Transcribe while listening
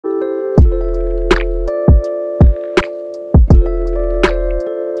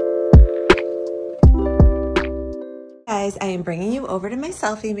guys, I am bringing you over to my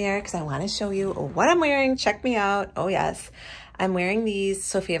selfie mirror because I want to show you what I'm wearing. Check me out. Oh yes, I'm wearing these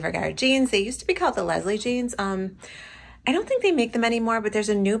Sofia Vergara jeans. They used to be called the Leslie jeans. I don't think they make them anymore, but there's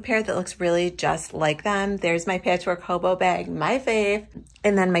a new pair that looks really just like them. There's my Patchwork Hobo Bag, my fave,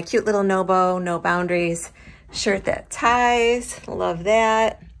 and then my cute little no bow, no boundaries shirt that ties. Love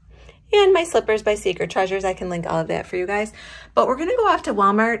that. And my slippers by Secret Treasures. I can link all of that for you guys. But we're gonna go off to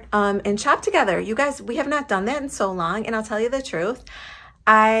Walmart and shop together. You guys, we have not done that in so long, and I'll tell you the truth,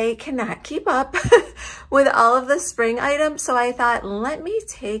 I cannot keep up with all of the spring items. So I thought, let me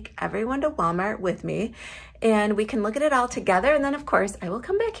take everyone to Walmart with me and we can look at it all together. And then of course, I will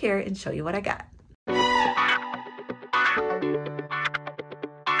come back here and show you what I got.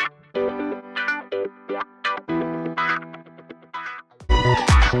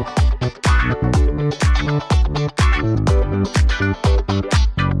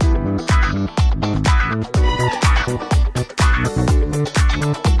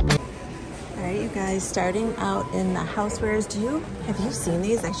 Alright, you guys, starting out in the housewares, have you seen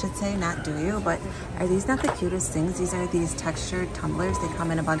these? I should say, not do you, but are these not the cutest things? These are these textured tumblers. They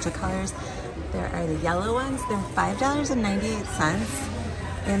come in a bunch of colors. There are the yellow ones. They're $5.98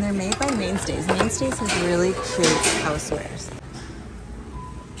 and they're made by Mainstays. Mainstays has really cute housewares.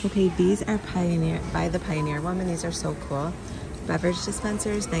 Okay, these are by the Pioneer woman. These are so cool. Beverage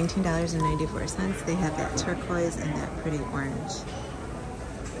dispensers, $19.94. They have that turquoise and that pretty orange.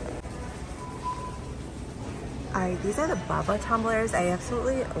 Alright, these are the Bubba tumblers. I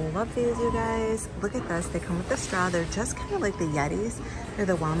absolutely love these, you guys. Look at this. They come with the straw. They're just kind of like the Yetis. They're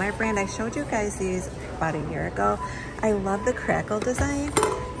the Walmart brand. I showed you guys these about a year ago. I love the crackle design.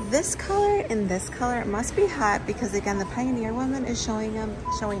 This color and this color must be hot because again, the Pioneer woman is showing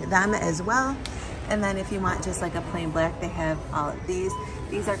them as well. And then if you want just like a plain black, they have all of these.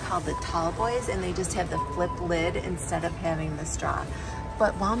 These are called the Tall Boys and they just have the flip lid instead of having the straw.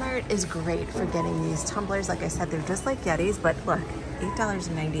 But Walmart is great for getting these tumblers. Like I said, they're just like Yetis, but look,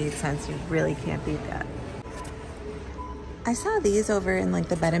 $8.98, you really can't beat that. I saw these over in like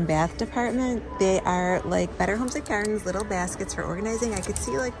the bed and bath department. They are like Better Homes and Gardens little baskets for organizing. I could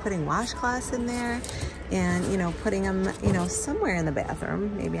see like putting washcloths in there and, you know, putting them, you know, somewhere in the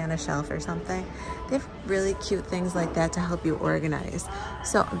bathroom, maybe on a shelf or something. They have really cute things like that to help you organize.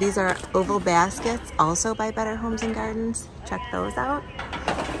 So these are oval baskets, also by Better Homes and Gardens. Check those out.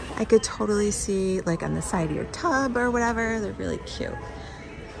 I could totally see like on the side of your tub or whatever. They're really cute.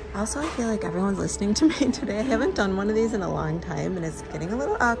 Also, I feel like everyone's listening to me today. I haven't done one of these in a long time and it's getting a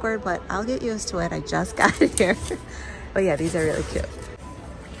little awkward, but I'll get used to it. I just got it here. But yeah, these are really cute.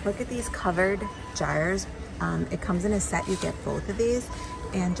 Look at these covered jars. It comes in a set. You get both of these.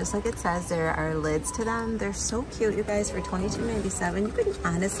 And just like it says, there are lids to them. They're so cute, you guys, for $22.97. You can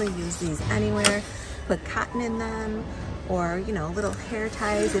honestly use these anywhere. Put cotton in them or, you know, little hair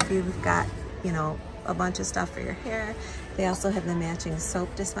ties if you've got, you know, a bunch of stuff for your hair. They also have the matching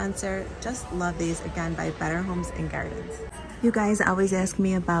soap dispenser. Just love these, again, by Better Homes and Gardens. You guys always ask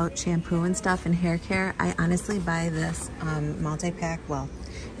me about shampoo and stuff and hair care. I honestly buy this multi-pack. Well,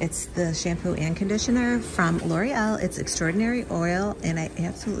 it's the shampoo and conditioner from L'Oreal. It's Extraordinary Oil, and I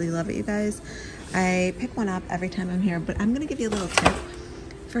absolutely love it, you guys. I pick one up every time I'm here, but I'm gonna give you a little tip.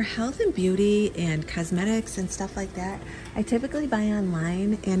 For health and beauty and cosmetics and stuff like that, I typically buy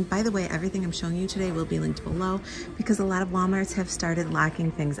online. And by the way, everything I'm showing you today will be linked below because a lot of Walmarts have started locking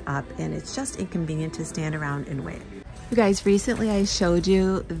things up and it's just inconvenient to stand around and wait. You guys, recently I showed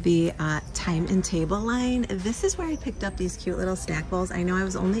you the Thyme and Table line. This is where I picked up these cute little snack bowls. I know I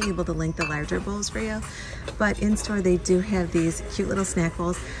was only able to link the larger bowls for you, but in store they do have these cute little snack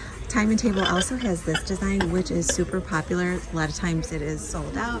bowls. Thyme and Table also has this design, which is super popular. A lot of times it is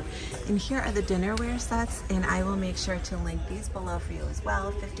sold out. And here are the dinnerware sets, and I will make sure to link these below for you as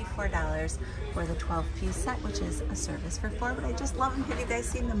well. $54 for the 12-piece set, which is a service for 4, but I just love them. Have you guys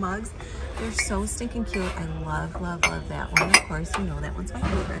seen the mugs? They're so stinking cute. I love, love, love that one. Of course, you know that one's my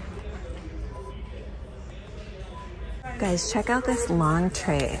favorite. Guys, check out this long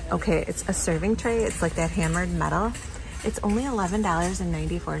tray. Okay, it's a serving tray. It's like that hammered metal. It's only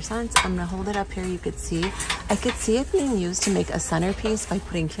 $11.94. I'm gonna hold it up here. You could see, I could see it being used to make a centerpiece by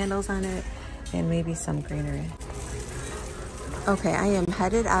putting candles on it and maybe some greenery. Okay, I am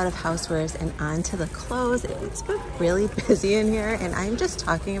headed out of housewares and onto the clothes. It's been really busy in here and I'm just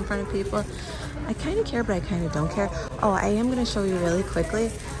talking in front of people. I kind of care, but I kind of don't care. Oh, I am gonna show you really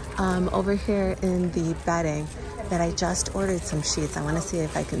quickly over here in the bedding that I just ordered some sheets. I wanna see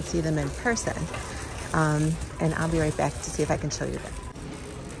if I can see them in person. And I'll be right back to see if I can show you that.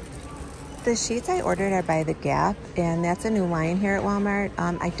 The sheets I ordered are by The Gap, and that's a new line here at Walmart.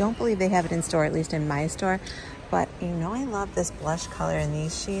 I don't believe they have it in store, at least in my store, but You know I love this blush color in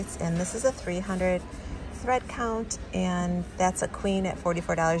these sheets, and this is a 300 thread count, and that's a queen at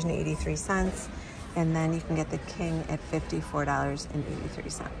 $44.83, and then you can get the king at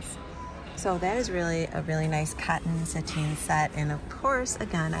 $54.83. So that is really a really nice cotton sateen set, and of course,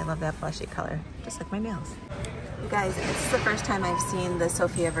 again, I love that blushy color, just like my nails. You guys, this is the first time I've seen the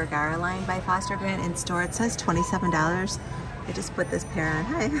Sofia Vergara line by Foster Grant in store. It says $27. I just put this pair on.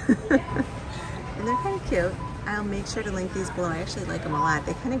 Hi. And they're kind of cute. I'll make sure to link these below. I actually like them a lot.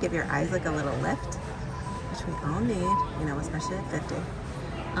 They kind of give your eyes like a little lift, which we all need, you know, especially at 50.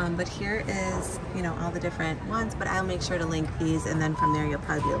 But here is, you know, all the different ones, but I'll make sure to link these, and then from there you'll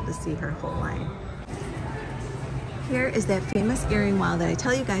probably be able to see her whole line. Here is that famous earring wall that I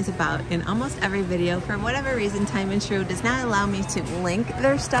tell you guys about in almost every video. For whatever reason, Thyme and True does not allow me to link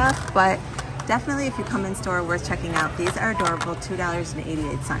their stuff, but definitely if you come in store, worth checking out. These are adorable,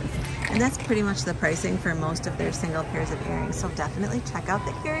 $2.88. And that's pretty much the pricing for most of their single pairs of earrings. So definitely check out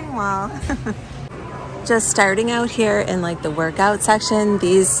the earring wall. Just starting out here in like the workout section,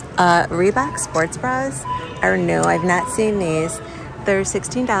 these Reebok Sports Bras are new. I've not seen these. They're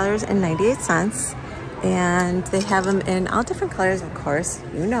 $16.98. And they have them in all different colors, of course.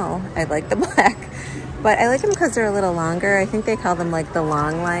 You know, I like the black. But I like them because they're a little longer. I think they call them like the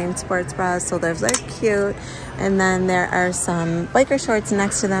long line sports bras, so those are cute. And then there are some biker shorts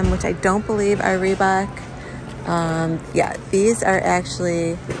next to them, which I don't believe are Reebok. Yeah, these are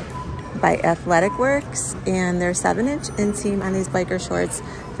actually by Athletic Works, and they're 7-inch inseam on these biker shorts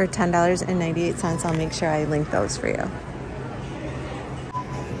for $10.98. I'll make sure I link those for you.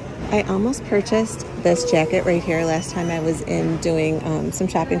 I almost purchased this jacket right here last time I was in doing some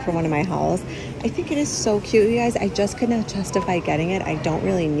shopping for one of my hauls. I think it is so cute, you guys. I just could not justify getting it. I don't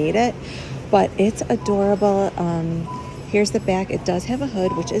really need it, but it's adorable. Here's the back. It does have a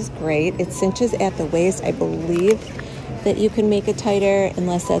hood, which is great. It cinches at the waist. I believe that you can make it tighter,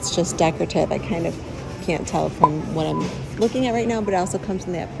 unless that's just decorative. I kind of can't tell from what I'm looking at right now, but it also comes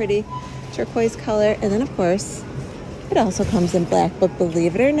in that pretty turquoise color. And then, of course, it also comes in black, but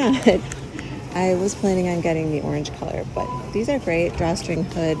believe it or not, I was planning on getting the orange color, but these are great. Drawstring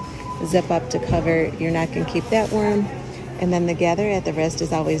hood, zip up to cover. Your neck can keep that warm. And then the gather at the wrist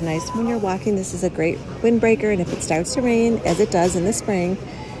is always nice when you're walking. This is a great windbreaker, and if it starts to rain, as it does in the spring,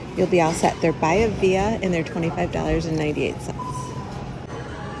 you'll be all set. They're by Avia, and they're $25.98.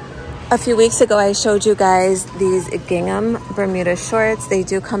 A few weeks ago, I showed you guys these gingham Bermuda shorts. They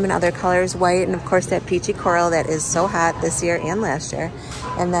do come in other colors, white, and of course that peachy coral that is so hot this year and last year.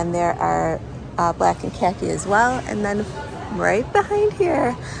 And then there are black and khaki as well. And then right behind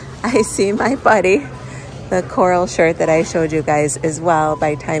here, I see my buddy, the coral shirt that I showed you guys as well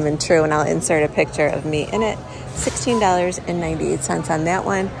by Thyme and True, and I'll insert a picture of me in it. $16.98 on that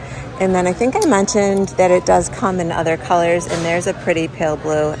one. And then I think I mentioned that it does come in other colors, and there's a pretty pale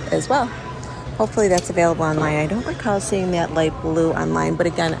blue as well. Hopefully that's available online. I don't recall seeing that light blue online, but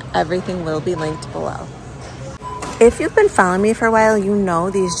again, everything will be linked below. If you've been following me for a while, you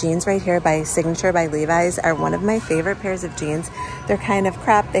know these jeans right here by Cinched by Levi's are one of my favorite pairs of jeans. They're kind of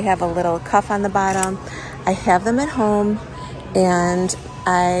cropped. They have a little cuff on the bottom. I have them at home, and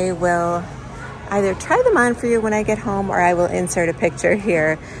I will either try them on for you when I get home, or I will insert a picture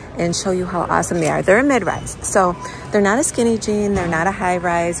here and show you how awesome they are. They're a mid-rise, so they're not a skinny jean, they're not a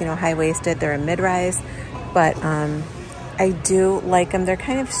high-rise, you know, high-waisted, they're a mid-rise, but I do like them. They're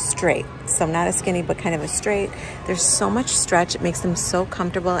kind of straight, so not a skinny, but kind of a straight. There's so much stretch, it makes them so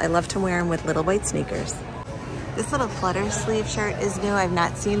comfortable. I love to wear them with little white sneakers. This little Flutter sleeve shirt is new. I've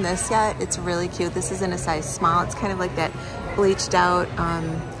not seen this yet. It's really cute. This is in a size small. It's kind of like that bleached out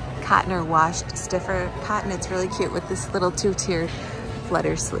cotton or washed stiffer cotton. It's really cute with this little two-tiered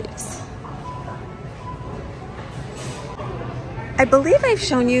Flutter sleeves. I believe I've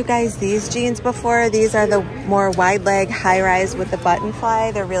shown you guys these jeans before. These are the more wide leg high rise with the button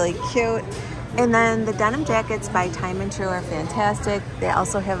fly. They're really cute. And then the Denim Jackets by Thyme and True are fantastic. They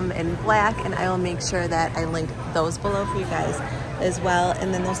also have them in black, and I will make sure that I link those below for you guys as well.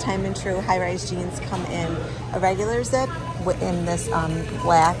 And then those Thyme and True high-rise jeans come in a regular zip in this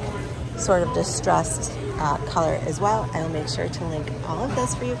black sort of distressed color as well. I will make sure to link all of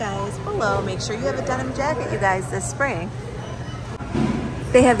this for you guys below. Make sure you have a denim jacket, you guys, this spring.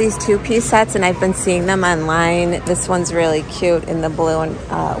 They have these two-piece sets, and I've been seeing them online. This one's really cute in the blue and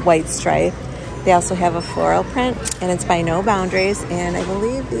white stripe. They also have a floral print, and it's by No Boundaries, and I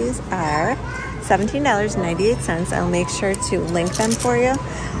believe these are $17.98. I'll make sure to link them for you.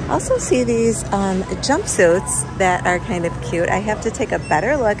 Also see these jumpsuits that are kind of cute. I have to take a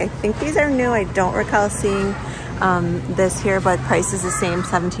better look. I think these are new. I don't recall seeing this here, but price is the same,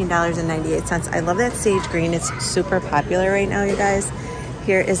 $17.98. I love that sage green. It's super popular right now, you guys.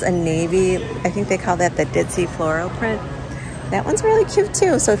 Here is a navy. I think they call that the Ditzy floral print. That one's really cute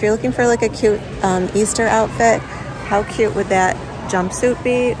too. So if you're looking for like a cute Easter outfit, how cute would that jumpsuit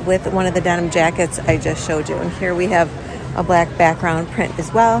be with one of the denim jackets I just showed you? And here we have a black background print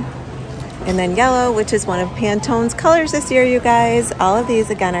as well. And then yellow, which is one of Pantone's colors this year, you guys. All of these,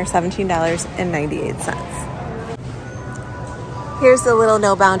 again, are $17.98. Here's the little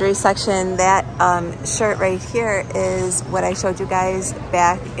no boundaries section. That shirt right here is what I showed you guys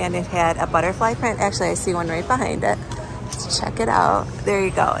back, and it had a butterfly print. Actually, I see one right behind it. Let's check it out. There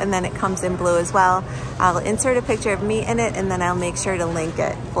you go. And then it comes in blue as well. I'll insert a picture of me in it, and then I'll make sure to link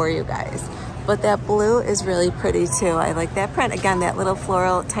it for you guys. But that blue is really pretty too. I like that print. Again, that little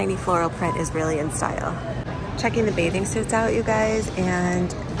floral, tiny floral print is really in style. Checking the bathing suits out, you guys,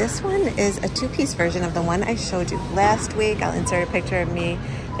 and this one is a two-piece version of the one I showed you last week. I'll insert a picture of me,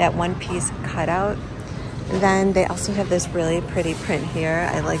 that one-piece cutout. And then they also have this really pretty print here.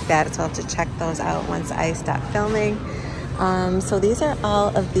 I like that, so I'll have to check those out once I stop filming. So these are all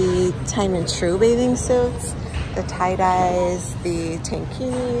of the Time and True bathing suits, the tie-dyes, the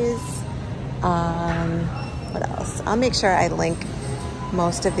tankinis. What else? I'll make sure I link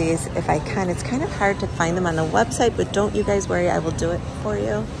most of these if I can. It's kind of hard to find them on the website, but don't you guys worry, I will do it for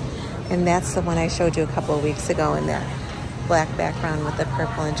you. And that's the one I showed you a couple of weeks ago in that black background with the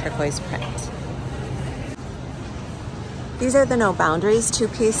purple and turquoise print. These are the No Boundaries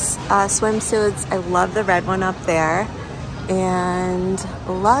two-piece swimsuits. I love the red one up there, and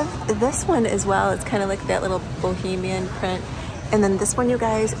love this one as well. It's kind of like that little bohemian print. And then this one, you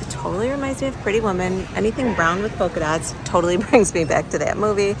guys, it totally reminds me of Pretty Woman. Anything brown with polka dots totally brings me back to that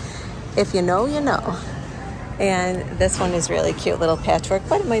movie. If you know, you know. And this one is really cute, little patchwork,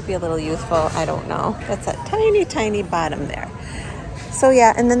 but it might be a little youthful. I don't know. That's a tiny, tiny bottom there. So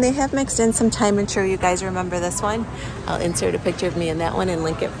yeah, and then they have mixed in some Time and True. You guys remember this one? I'll insert a picture of me in that one and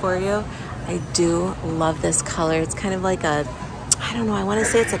link it for you. I do love this color. It's kind of like a, I don't know, I want to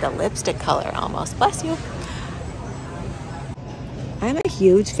say it's like a lipstick color almost. Bless you. I'm a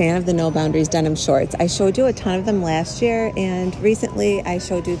huge fan of the No Boundaries denim shorts. I showed you a ton of them last year, and recently I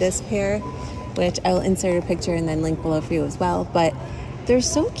showed you this pair, which I will insert a picture and then link below for you as well. But they're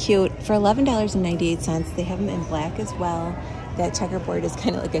so cute. For $11.98, they have them in black as well. That checkerboard is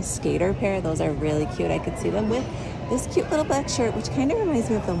kind of like a skater pair. Those are really cute. I could see them with this cute little black shirt, which kind of reminds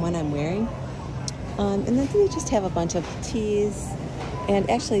me of the one I'm wearing. And then they just have a bunch of tees. And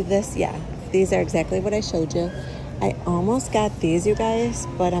actually this, yeah, these are exactly what I showed you. I almost got these, you guys,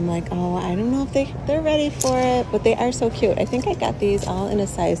 but I'm like, oh, I don't know if they're ready for it, but they are so cute. I think I got these all in a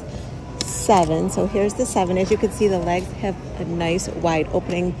size 7. So here's the 7. As you can see, the legs have a nice wide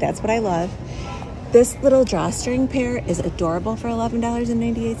opening. That's what I love. This little drawstring pair is adorable for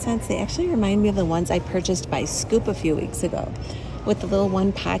 $11.98. They actually remind me of the ones I purchased by Scoop a few weeks ago with the little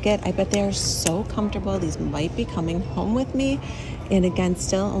one pocket. I bet they are so comfortable. These might be coming home with me. And again,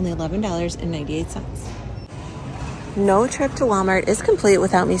 still only $11.98. No trip to Walmart is complete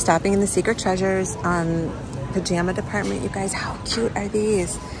without me stopping in the Secret Treasures pajama department. You guys, how cute are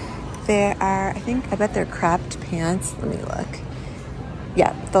these? They are, I bet they're cropped pants. Let me look.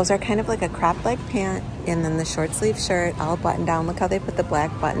 Yeah, those are kind of like a cropped leg pant, and then the short sleeve shirt, all buttoned down. Look how they put the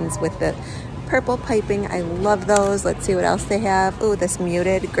black buttons with the purple piping. I love those. Let's see what else they have. Ooh, this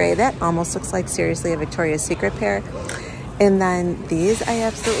muted gray. That almost looks like seriously a Victoria's Secret pair. And then these I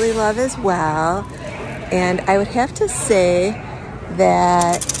absolutely love as well. And I would have to say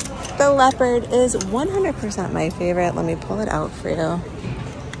that the leopard is 100% my favorite. Let me pull it out for you.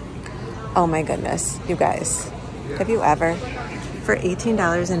 Oh my goodness, you guys. Have you ever? For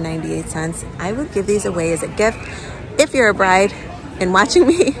 $18.98, I would give these away as a gift. If you're a bride and watching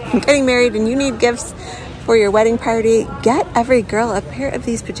me getting married and you need gifts for your wedding party, get every girl a pair of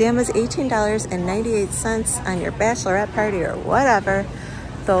these pajamas, $18.98 on your bachelorette party or whatever.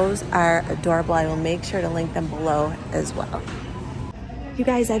 Those are adorable. I will make sure to link them below as well. You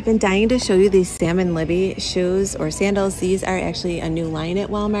guys, I've been dying to show you these Salmon Libby shoes or sandals. These are actually a new line at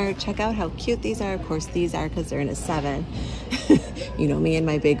Walmart. Check out how cute these are. Of course, these are because they're in a 7. You know me and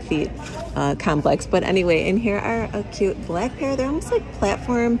my big feet complex. But anyway, and here are a cute black pair. They're almost like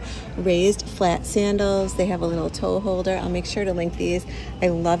platform raised flat sandals. They have a little toe holder. I'll make sure to link these. I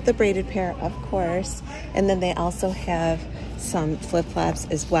love the braided pair, of course. And then they also have some flip-flops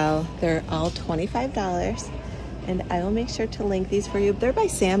as well. They're all $25. And I will make sure to link these for you. They're by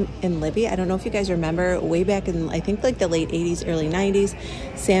Sam and Libby. I don't know if you guys remember way back in, I think like the late 80s, early 90s,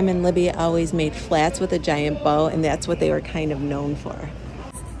 Sam and Libby always made flats with a giant bow, and that's what they were kind of known for.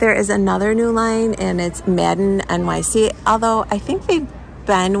 There is another new line and it's Madden NYC, although I think they've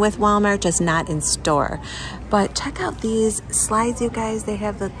been with Walmart, just not in store. But check out these slides, you guys. They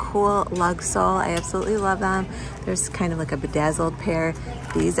have the cool lug sole. I absolutely love them. There's kind of like a bedazzled pair.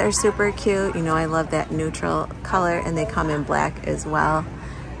 These are super cute. You know, I love that neutral color, and they come in black as well.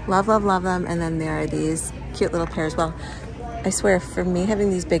 Love, love, love them. And then there are these cute little pairs. Well, I swear, for me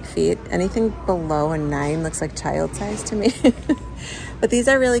having these big feet, anything below a 9 looks like child size to me. But these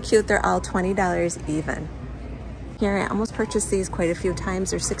are really cute. They're all $20 even. Here, I almost purchased these quite a few times.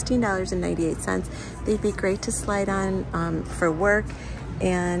 They're $16.98. They'd be great to slide on for work.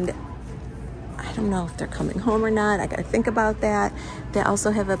 And I don't know if they're coming home or not. I gotta think about that. They also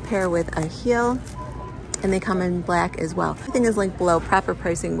have a pair with a heel, and they come in black as well. Everything is linked below. Proper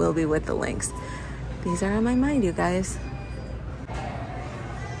pricing will be with the links. These are on my mind, you guys.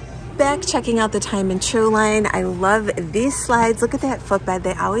 Back checking out the Thyme and True line. I love these slides. Look at that footbed.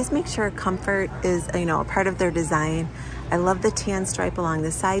 They always make sure comfort is, you know, a part of their design. I love the tan stripe along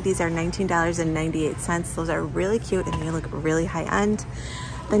the side. These are $19.98. Those are really cute and they look really high end.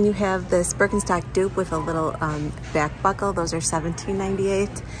 Then you have this Birkenstock dupe with a little back buckle. Those are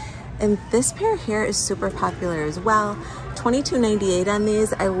 $17.98. And this pair here is super popular as well. $22.98 on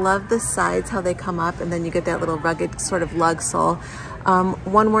these. I love the sides, how they come up, and then you get that little rugged sort of lug sole.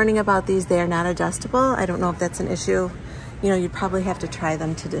 One warning about these, they are not adjustable. I don't know if that's an issue. You know, you'd probably have to try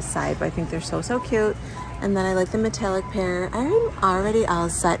them to decide, but I think they're so, so cute. And then I like the metallic pair. I'm already all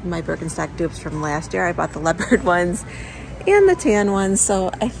set in my Birkenstock dupes from last year. I bought the leopard ones and the tan ones,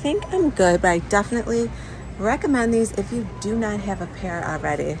 so I think I'm good, but I definitely recommend these if you do not have a pair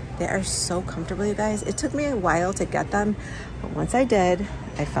already. They are so comfortable, you guys. It took me a while to get them, but once I did,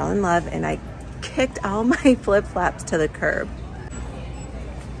 I fell in love and I kicked all my flip-flops to the curb.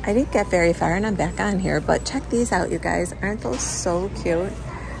 I didn't get very far and I'm back on here, but check these out, you guys. Aren't those so cute?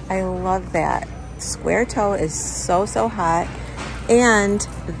 I love that. Square toe is so, so hot. And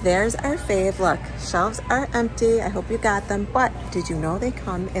there's our fave. Look, shelves are empty. I hope you got them, but did you know they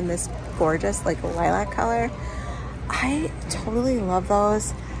come in this gorgeous like lilac color? I totally love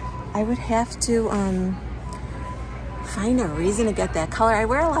those. I would have to find a reason to get that color. I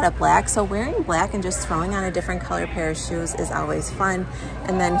wear a lot of black, so wearing black and just throwing on a different color pair of shoes is always fun.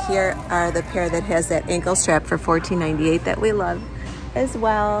 And then here are the pair that has that ankle strap for $14.98 that we love as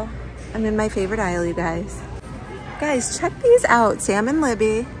well. I'm in my favorite aisle, you guys. Guys, check these out, Sam and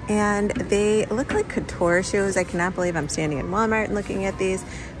Libby, and they look like couture shoes. I cannot believe I'm standing in Walmart and looking at these.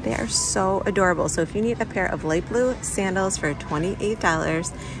 They are so adorable. So if you need a pair of light blue sandals for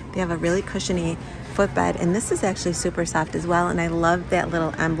 $28, they have a really cushiony footbed, and this is actually super soft as well, and I love that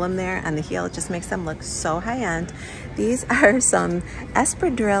little emblem there on the heel. It just makes them look so high-end. These are some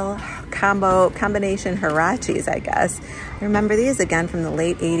espadrille combination Huaraches, I guess. Remember these again from the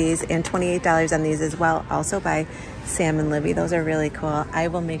late 80s, and $28 on these as well, also by Sam and Libby. Those are really cool. I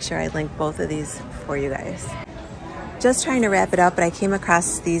will make sure I link both of these for you guys. Just trying to wrap it up, but I came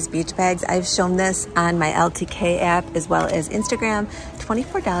across these beach bags. I've shown this on my LTK app as well as Instagram.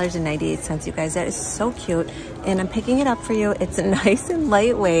 $24.98, you guys. That is so cute, and I'm picking it up for you. It's nice and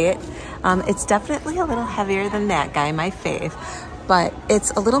lightweight. It's definitely a little heavier than that guy, my fave, but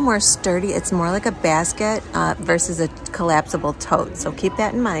it's a little more sturdy. It's more like a basket versus a collapsible tote, so keep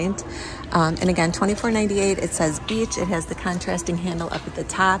that in mind. And again, $24.98. It says beach. It has the contrasting handle up at the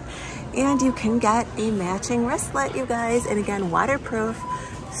top, and you can get a matching wristlet, you guys. And again, waterproof.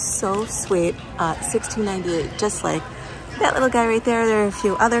 So sweet. $16.98, just like that little guy right there. There are a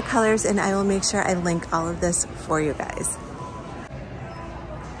few other colors, and I will make sure I link all of this for you guys.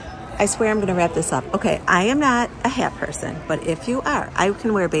 I swear I'm gonna wrap this up. Okay, I am not a hat person, but if you are, I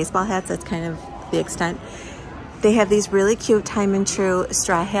can wear baseball hats. That's kind of the extent. They have these really cute Thyme and True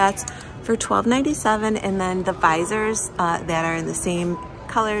straw hats for $12.97, and then the visors that are in the same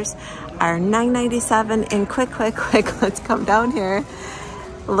colors are $9.97. And quick, let's come down here.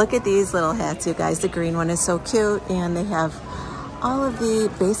 Look at these little hats, you guys. The green one is so cute, and they have all of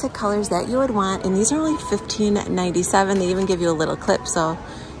the basic colors that you would want, and these are only $15.97. They even give you a little clip, so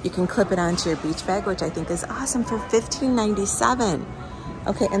you can clip it onto your beach bag, which I think is awesome, for $15.97.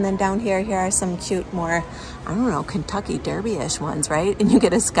 Okay, and then down here are some cute, more, I don't know, Kentucky Derby-ish ones, right? And you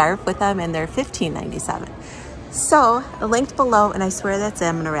get a scarf with them, and they're $15.97. So, linked below, and I swear that's it.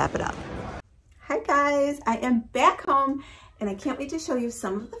 I'm gonna wrap it up. Hi guys, I am back home, and I can't wait to show you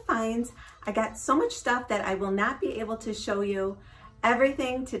some of the finds. I got so much stuff that I will not be able to show you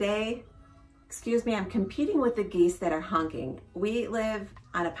everything today. Excuse me, I'm competing with the geese that are honking. We live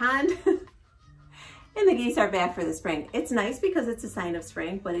on a pond. And the geese are back for the spring. It's nice because it's a sign of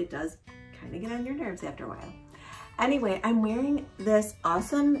spring, but it does kind of get on your nerves after a while. Anyway, I'm wearing this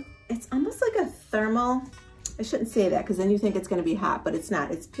awesome, it's almost like a thermal, I shouldn't say that because then you think it's gonna be hot, but it's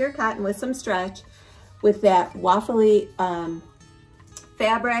not. It's pure cotton with some stretch with that waffly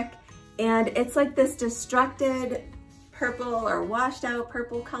fabric. And it's like this destructed purple or washed out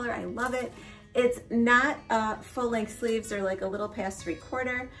purple color. I love it. It's not full length sleeves. They're like a little past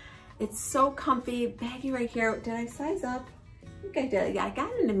 3/4. It's so comfy, baggy right here. Did I size up? I think I did. Yeah, I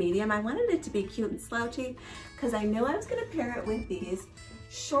got it in a medium. I wanted it to be cute and slouchy because I knew I was gonna pair it with these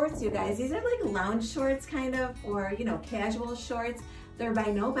shorts, you guys. These are like lounge shorts kind of, or you know, casual shorts. They're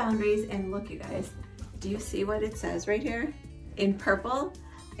by no boundaries. And look, you guys, do you see what it says right here? In purple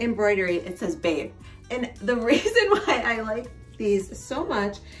embroidery, it says babe. And the reason why I like these so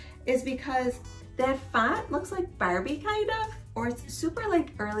much is because that font looks like Barbie kind of, or it's super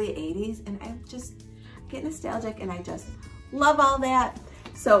like early 80s, and I just get nostalgic and I just love all that.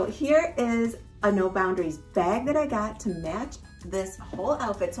 So here is a No Boundaries bag that I got to match this whole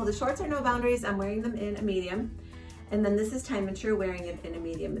outfit. So the shorts are No Boundaries. I'm wearing them in a medium. And then this is Time and True, wearing it in a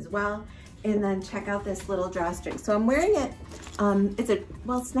medium as well. And then check out this little drawstring. So I'm wearing it,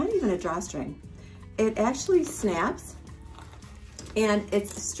 it's not even a drawstring. It actually snaps and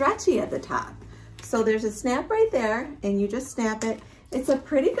it's stretchy at the top. So there's a snap right there and you just snap it. It's a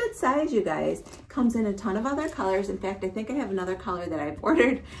pretty good size, you guys. Comes in a ton of other colors. In fact, I think I have another color that I've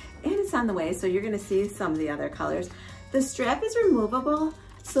ordered and it's on the way. So you're gonna see some of the other colors. The strap is removable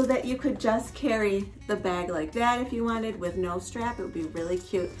so that you could just carry the bag like that if you wanted with no strap. It would be really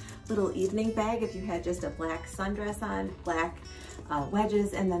cute little evening bag if you had just a black sundress on, black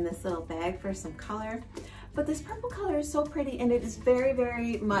wedges, and then this little bag for some color. But this purple color is so pretty and it is very,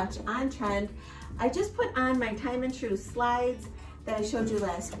 very much on trend. I just put on my Time and True slides that I showed you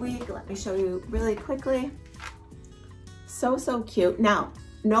last week. Let me show you really quickly. So, so cute. Now,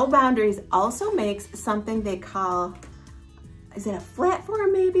 No Boundaries also makes something they call, is it a flat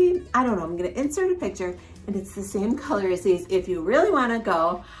form maybe? I don't know, I'm gonna insert a picture and it's the same color as these if you really wanna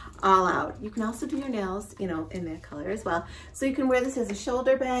go all out. You can also do your nails, you know, in that color as well. So you can wear this as a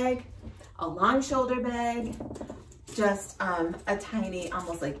shoulder bag, a long shoulder bag, just a tiny,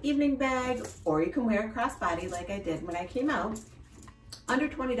 almost like evening bag, or you can wear a crossbody like I did when I came out. Under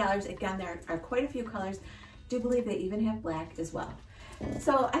 $20, again, there are quite a few colors. Do believe they even have black as well.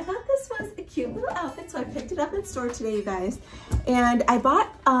 So I thought this was a cute little outfit, so I picked it up in store today, you guys. And I bought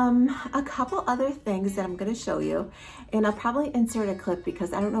a couple other things that I'm gonna show you. And I'll probably insert a clip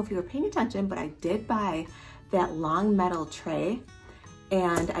because I don't know if you were paying attention, but I did buy that long metal tray.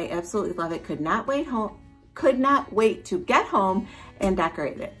 And I absolutely love it. Could not wait to get home and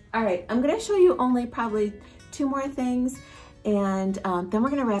decorate it. All right, I'm gonna show you only probably 2 more things. And then we're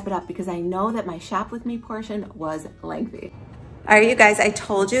gonna wrap it up because I know that my shop with me portion was lengthy. All right, you guys, I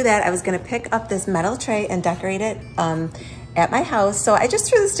told you that I was gonna pick up this metal tray and decorate it at my house. So I just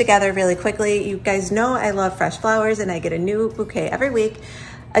threw this together really quickly. You guys know I love fresh flowers and I get a new bouquet every week.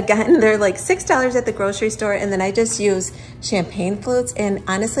 Again, they're like $6 at the grocery store, and then I just use champagne flutes. And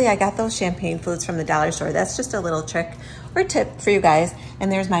honestly, I got those champagne flutes from the dollar store. That's just a little trick or tip for you guys. And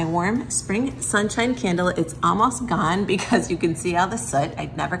there's my warm spring sunshine candle. It's almost gone because you can see all the soot.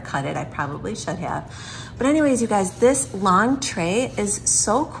 I'd never cut it. I probably should have. But anyways, you guys, this long tray is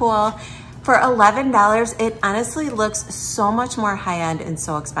so cool. For $11, it honestly looks so much more high-end and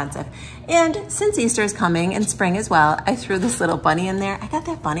so expensive. And since Easter is coming and spring as well, I threw this little bunny in there. I got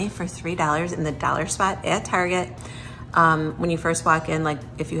that bunny for $3 in the dollar spot at Target. When you first walk in, like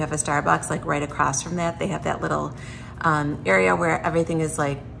if you have a Starbucks, like right across from that, they have that little area where everything is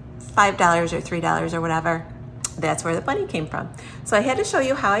like $5 or $3 or whatever. That's where the bunny came from. So I had to show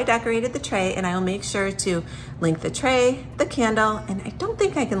you how I decorated the tray, and I will make sure to link the tray, the candle, and I don't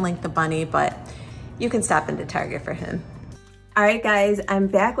think I can link the bunny, but you can stop into Target for him. All right, guys, I'm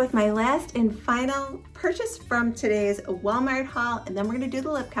back with my last and final purchase from today's Walmart haul, and then we're gonna do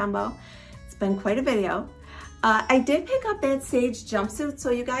the lip combo. It's been quite a video. I did pick up that sage jumpsuit,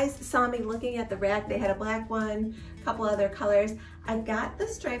 so you guys saw me looking at the rack. They had a black one, a couple other colors. I got the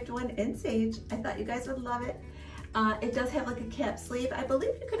striped one in sage. I thought you guys would love it. It does have like a cap sleeve. I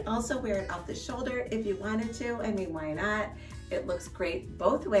believe you could also wear it off the shoulder if you wanted to. I mean, why not? It looks great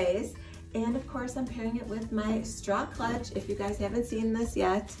both ways. And of course, I'm pairing it with my straw clutch. If you guys haven't seen this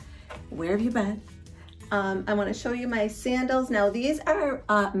yet, where have you been? I want to show you my sandals. Now, these are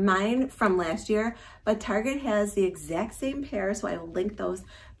mine from last year, but Target has the exact same pair, so I will link those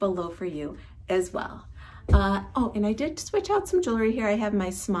below for you as well. Oh, and I did switch out some jewelry here. I have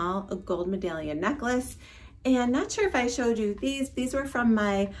my small gold medallion necklace And not sure if I showed you these. These were from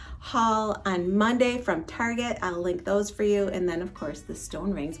my haul on Monday from Target. I'll link those for you. And then of course the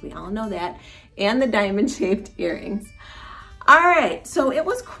stone rings, we all know that, and the diamond shaped earrings. All right, so it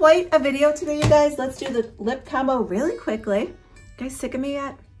was quite a video today, you guys. Let's do the lip combo really quickly. You guys sick of me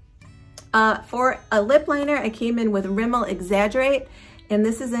yet? For a lip liner, I came in with Rimmel Exaggerate, and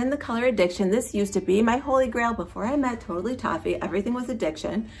this is in the color Addiction. This used to be my holy grail before I met Totally Toffee. Everything was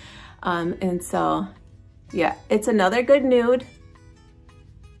Addiction. And so, yeah, it's another good nude,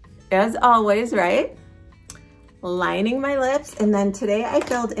 as always, right? Lining my lips, and then today I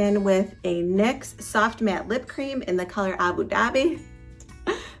filled in with a NYX Soft Matte Lip Cream in the color Abu Dhabi.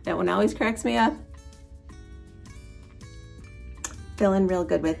 That one always cracks me up. Feeling real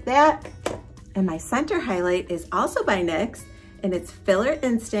good with that. And my center highlight is also by NYX, and it's Filler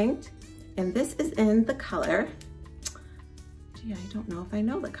Instinct, and this is in the color, gee, I don't know if I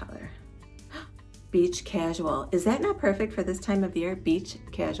know the color. Beach Casual. Is that not perfect for this time of year? Beach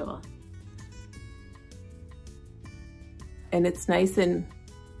Casual. And it's nice and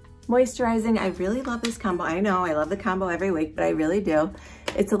moisturizing. I really love this combo. I know I love the combo every week, but I really do.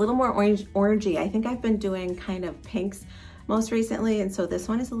 It's a little more orangey. I think I've been doing kind of pinks most recently, and so this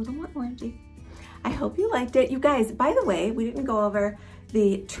one is a little more orangey. I hope you liked it. You guys, by the way, we didn't go over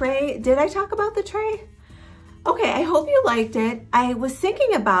the tray. Did I talk about the tray? Okay, I hope you liked it. I was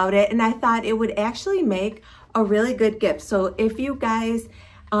thinking about it, and I thought it would actually make a really good gift. So if you guys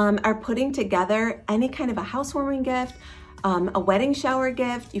are putting together any kind of a housewarming gift, a wedding shower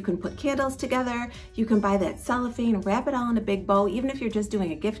gift, you can put candles together, you can buy that cellophane, wrap it all in a big bow. Even if you're just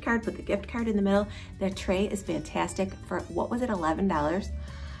doing a gift card, put the gift card in the middle. That tray is fantastic for, what was it, $11?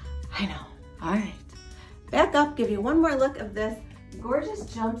 I know. All right, back up, give you one more look of this gorgeous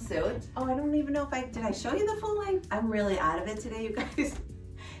jumpsuit. Oh, I don't even know if did I show you the full length? I'm really out of it today, you guys.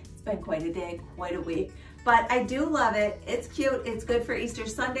 It's been quite a day, quite a week, but I do love it. It's cute, it's good for Easter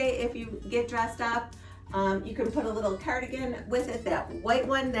Sunday if you get dressed up. You can put a little cardigan with it. That white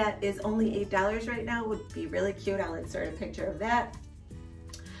one that is only $8 right now would be really cute. I'll insert a picture of that.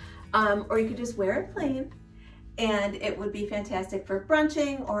 Or you could just wear it plain, and it would be fantastic for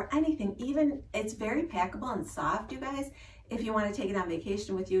brunching or anything. Even, it's very packable and soft, you guys, if you want to take it on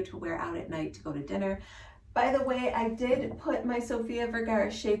vacation with you to wear out at night to go to dinner. By the way, I did put my Sofia Vergara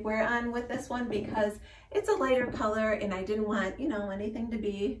shapewear on with this one because it's a lighter color, and I didn't want, you know, anything to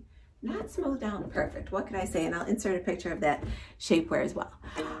be not smooth down perfect. What could I say? And I'll insert a picture of that shapewear as well.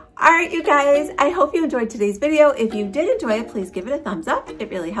 All right, you guys, I hope you enjoyed today's video. If you did enjoy it, please give it a thumbs up. It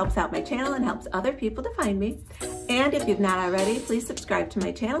really helps out my channel and helps other people to find me. And if you've not already, please subscribe to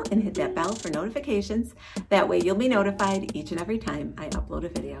my channel and hit that bell for notifications. That way you'll be notified each and every time I upload a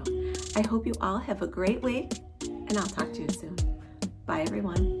video. I hope you all have a great week, and I'll talk to you soon. Bye,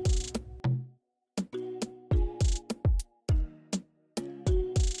 everyone.